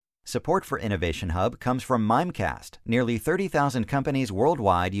Support for Innovation Hub comes from Mimecast. Nearly 30,000 companies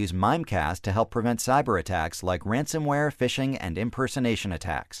worldwide use Mimecast to help prevent cyber attacks like ransomware, phishing, and impersonation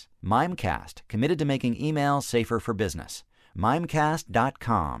attacks. Mimecast, committed to making email safer for business.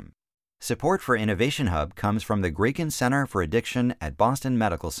 Mimecast.com. Support for Innovation Hub comes from the Graken Center for Addiction at Boston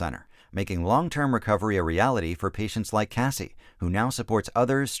Medical Center, making long-term recovery a reality for patients like Cassie, who now supports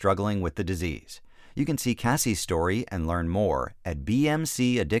others struggling with the disease. You can see Cassie's story and learn more at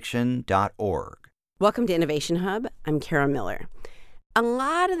bmcaddiction.org. Welcome to Innovation Hub. I'm Kara Miller. A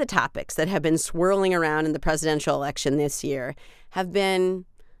lot of the topics that have been swirling around in the presidential election this year have been,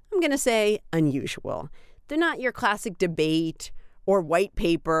 I'm going to say, unusual. They're not your classic debate or white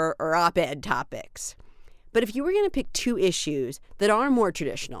paper or op-ed topics. But if you were going to pick two issues that are more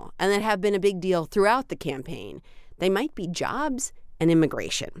traditional and that have been a big deal throughout the campaign, they might be jobs and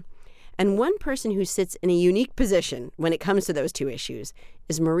immigration. And one person who sits in a unique position when it comes to those two issues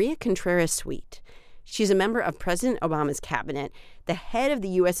is Maria Contreras-Sweet. She's a member of President Obama's cabinet, the head of the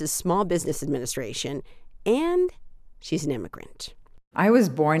U.S.'s Small Business Administration, and she's an immigrant. I was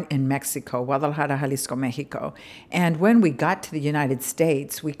born in Mexico, Guadalajara, Jalisco, Mexico. And when we got to the United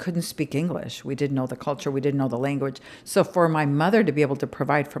States, we couldn't speak English. We didn't know the culture. We didn't know the language. So for my mother to be able to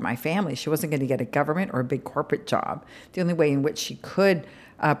provide for my family, she wasn't going to get a government or a big corporate job. The only way in which she could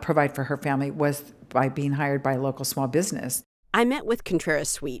provide for her family was by being hired by a local small business. I met with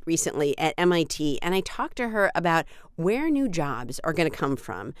Contreras-Sweet recently at MIT, and I talked to her about where new jobs are going to come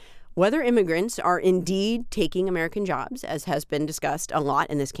from, whether immigrants are indeed taking American jobs, as has been discussed a lot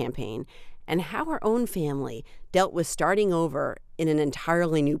in this campaign, and how her own family dealt with starting over in an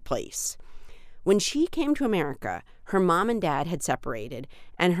entirely new place. When she came to America, her mom and dad had separated,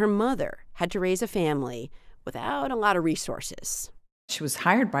 and her mother had to raise a family without a lot of resources. She was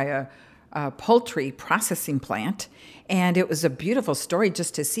hired by a poultry processing plant, and it was a beautiful story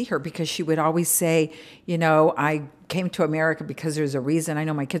just to see her, because she would always say, you know, I came to America because there's a reason. I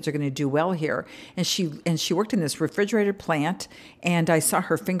know my kids are going to do well here. And she worked in this refrigerated plant, and I saw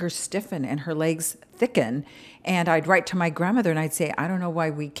her fingers stiffen and her legs thicken. And I'd write to my grandmother and I'd say, I don't know why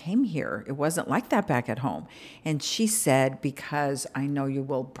we came here. It wasn't like that back at home. And she said, because I know you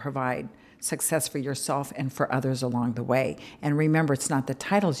will provide success for yourself and for others along the way. And remember, it's not the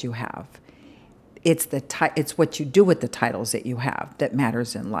titles you have. It's what you do with the titles that you have that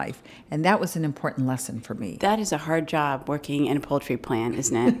matters in life. And that was an important lesson for me. That is a hard job, working in a poultry plant,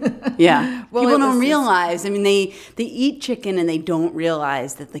 isn't it? Yeah. Well, people don't realize. I mean, they eat chicken and they don't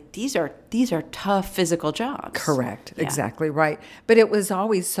realize that, like, these are tough physical jobs. Correct. Yeah. Exactly right. But it was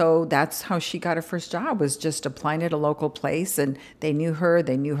always so. That's how she got her first job, was just applying at a local place, and they knew her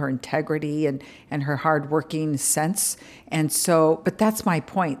integrity and her hardworking sense. And so, but that's my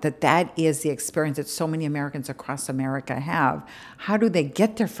point, that is the experience that so many Americans across America have. How do they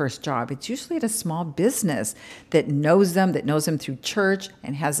get their first job? It's usually at a small business that knows them through church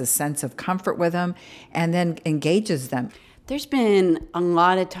and has a sense of comfort with them, and then engages them. There's been a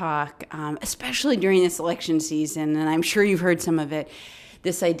lot of talk, especially during this election season, and I'm sure you've heard some of it,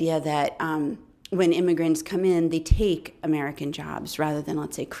 this idea that when immigrants come in, they take American jobs rather than,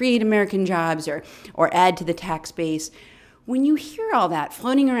 let's say, create American jobs or add to the tax base. When you hear all that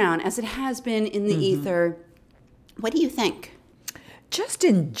floating around, as it has been in the ether, what do you think? Just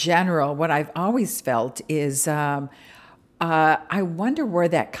in general, what I've always felt is I wonder where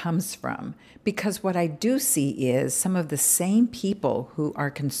that comes from. Because what I do see is some of the same people who are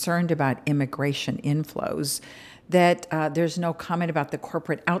concerned about immigration inflows, that there's no comment about the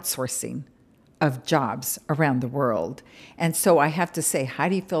corporate outsourcing of jobs around the world. And so I have to say, how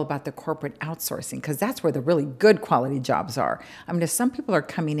do you feel about the corporate outsourcing? Because that's where the really good quality jobs are. I mean, if some people are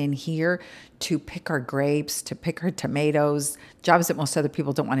coming in here to pick our grapes, to pick our tomatoes, jobs that most other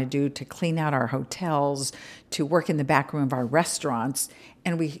people don't want to do, to clean out our hotels, to work in the back room of our restaurants,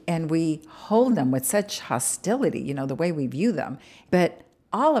 and we hold them with such hostility, you know, the way we view them. But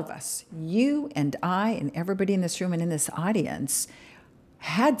all of us, you and I and everybody in this room and in this audience,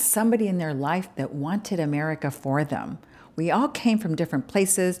 had somebody in their life that wanted America for them. We all came from different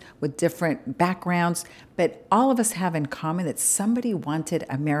places with different backgrounds, but all of us have in common that somebody wanted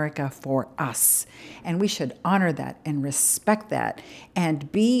America for us. And we should honor that and respect that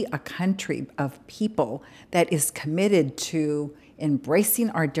and be a country of people that is committed to embracing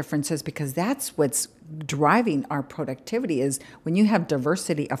our differences, because that's what's driving our productivity, is when you have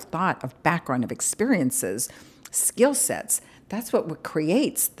diversity of thought, of background, of experiences, skill sets. That's what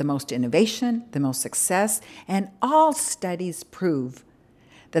creates the most innovation, the most success, and all studies prove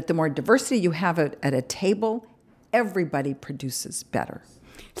that the more diversity you have at a table, everybody produces better.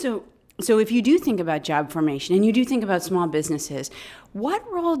 So So if you do think about job formation and you do think about small businesses, what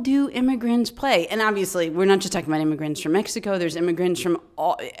role do immigrants play? And obviously, we're not just talking about immigrants from Mexico. There's immigrants from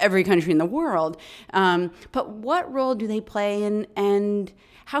every country in the world. But what role do they play, and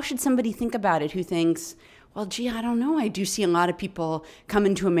how should somebody think about it who thinks, well, gee, I don't know. I do see a lot of people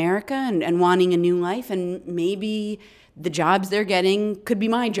coming to America and wanting a new life, and maybe the jobs they're getting could be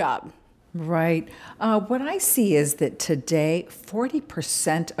my job. Right. What I see is that today,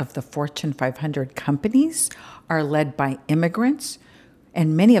 40% of the Fortune 500 companies are led by immigrants,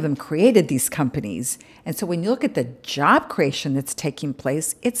 and many of them created these companies. And so when you look at the job creation that's taking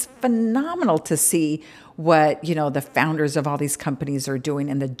place, it's phenomenal to see what, the founders of all these companies are doing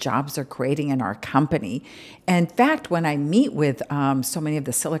and the jobs they're creating in our company. In fact, when I meet with so many of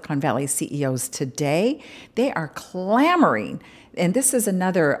the Silicon Valley CEOs today, they are clamoring. And this is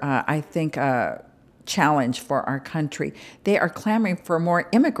another, challenge for our country. They are clamoring for more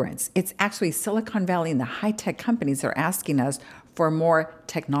immigrants. It's actually Silicon Valley and the high-tech companies are asking us for more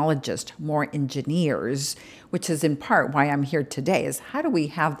technologists, more engineers, which is in part why I'm here today, is how do we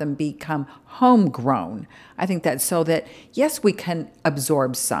have them become homegrown? I think that's so that, yes, we can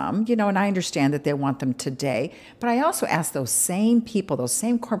absorb some, and I understand that they want them today, but I also ask those same people, those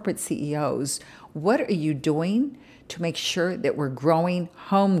same corporate CEOs, what are you doing to make sure that we're growing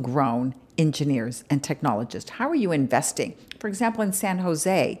homegrown engineers and technologists? How are you investing? For example, in San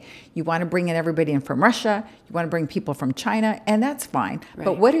Jose, you want to bring in everybody in from Russia, you want to bring people from China, and that's fine. Right.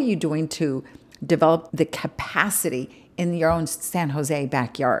 But what are you doing to develop the capacity in your own San Jose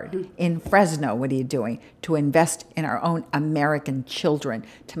backyard? Mm-hmm. In Fresno, what are you doing to invest in our own American children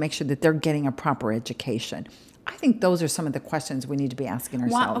to make sure that they're getting a proper education? I think those are some of the questions we need to be asking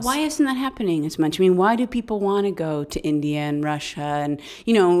ourselves. Why isn't that happening as much? I mean, why do people want to go to India and Russia and,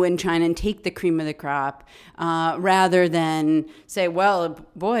 and China and take the cream of the crop rather than say, well,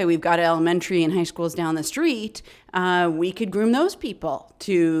 boy, we've got elementary and high schools down the street. We could groom those people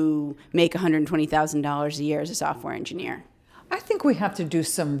to make $120,000 a year as a software engineer. I think we have to do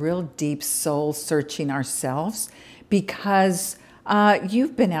some real deep soul searching ourselves because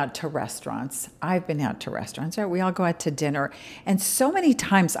you've been out to restaurants. I've been out to restaurants. Right? We all go out to dinner. And so many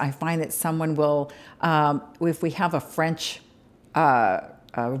times I find that someone will, if we have a French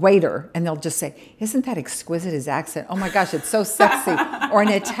waiter, and they'll just say, isn't that exquisite, his accent? Oh my gosh, it's so sexy. Or an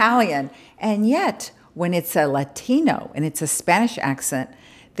Italian. And yet, when it's a Latino and it's a Spanish accent,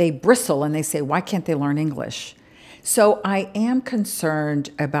 they bristle and they say, why can't they learn English? So I am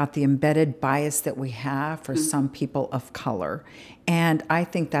concerned about the embedded bias that we have for some people of color. And I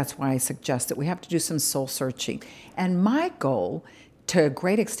think that's why I suggest that we have to do some soul searching. And my goal, to a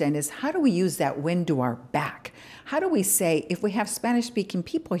great extent, is how do we use that wind to our back? How do we say, if we have Spanish-speaking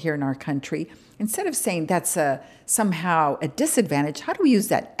people here in our country, instead of saying that's somehow a disadvantage, how do we use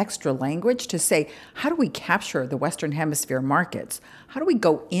that extra language to say, how do we capture the Western Hemisphere markets? How do we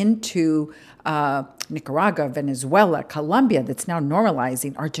go into Nicaragua, Venezuela, Colombia that's now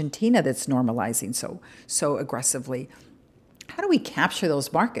normalizing, Argentina that's normalizing so aggressively? How do we capture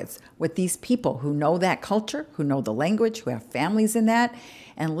those markets with these people who know that culture, who know the language, who have families in that?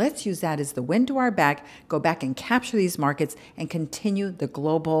 And let's use that as the wind to our back, go back and capture these markets and continue the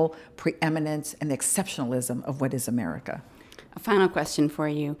global preeminence and the exceptionalism of what is America. A final question for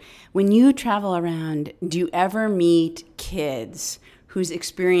you. When you travel around, do you ever meet kids whose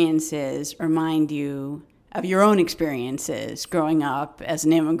experiences remind you of your own experiences growing up as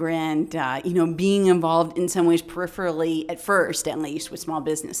an immigrant, being involved in some ways peripherally, at first at least, with small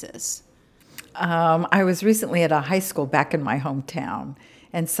businesses? I was recently at a high school back in my hometown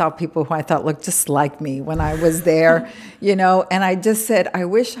and saw people who I thought looked just like me when I was there, and I just said, I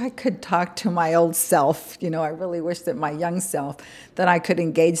wish I could talk to my old self. I really wish that my young self, that I could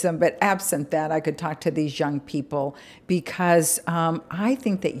engage them. But absent that, I could talk to these young people because I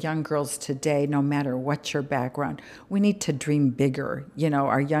think that young girls today, no matter what your background, we need to dream bigger.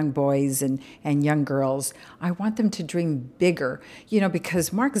 Our young boys and young girls, I want them to dream bigger,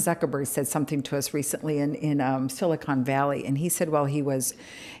 because Mark Zuckerberg said something to us recently in Silicon Valley. And he said, well, he was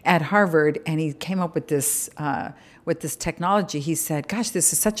at Harvard and he came up with this technology. He said, gosh,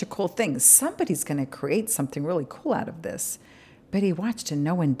 this is such a cool thing. Somebody's going to create something really cool out of this. But he watched and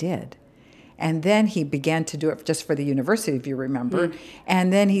no one did. And then he began to do it just for the university, if you remember. Mm.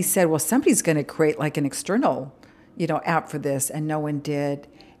 And then he said, well, somebody's going to create like an external, app for this, and no one did.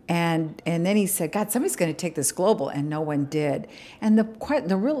 And then he said, God, somebody's going to take this global, and no one did. And the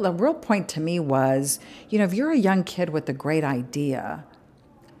real point to me was, if you're a young kid with a great idea,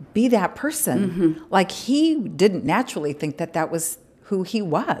 be that person. Mm-hmm. Like he didn't naturally think that was who he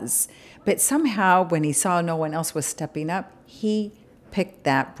was. But somehow when he saw no one else was stepping up, he picked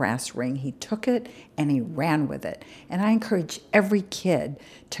that brass ring. He took it and he ran with it. And I encourage every kid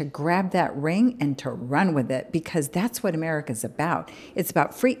to grab that ring and to run with it, because that's what America's about. It's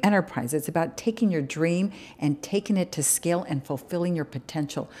about free enterprise. It's about taking your dream and taking it to scale and fulfilling your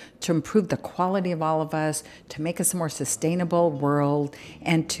potential to improve the quality of all of us, to make us a more sustainable world,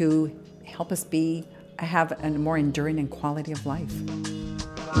 and to help us have a more enduring and quality of life.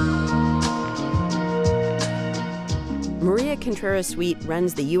 Maria Contreras-Sweet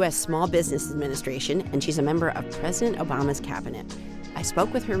runs the U.S. Small Business Administration, and she's a member of President Obama's cabinet. I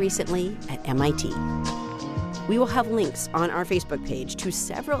spoke with her recently at MIT. We will have links on our Facebook page to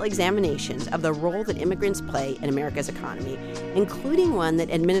several examinations of the role that immigrants play in America's economy, including one that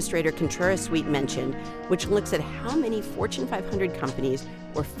Administrator Contreras-Sweet mentioned, which looks at how many Fortune 500 companies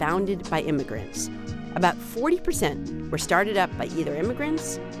were founded by immigrants. About 40% were started up by either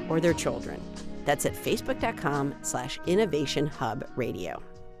immigrants or their children. That's at facebook.com/Innovation Hub Radio.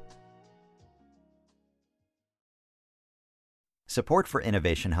 Support for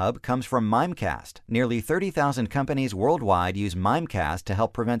Innovation Hub comes from Mimecast. Nearly 30,000 companies worldwide use Mimecast to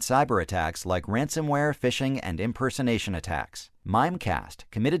help prevent cyber attacks like ransomware, phishing, and impersonation attacks. Mimecast,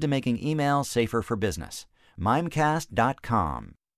 committed to making email safer for business. Mimecast.com.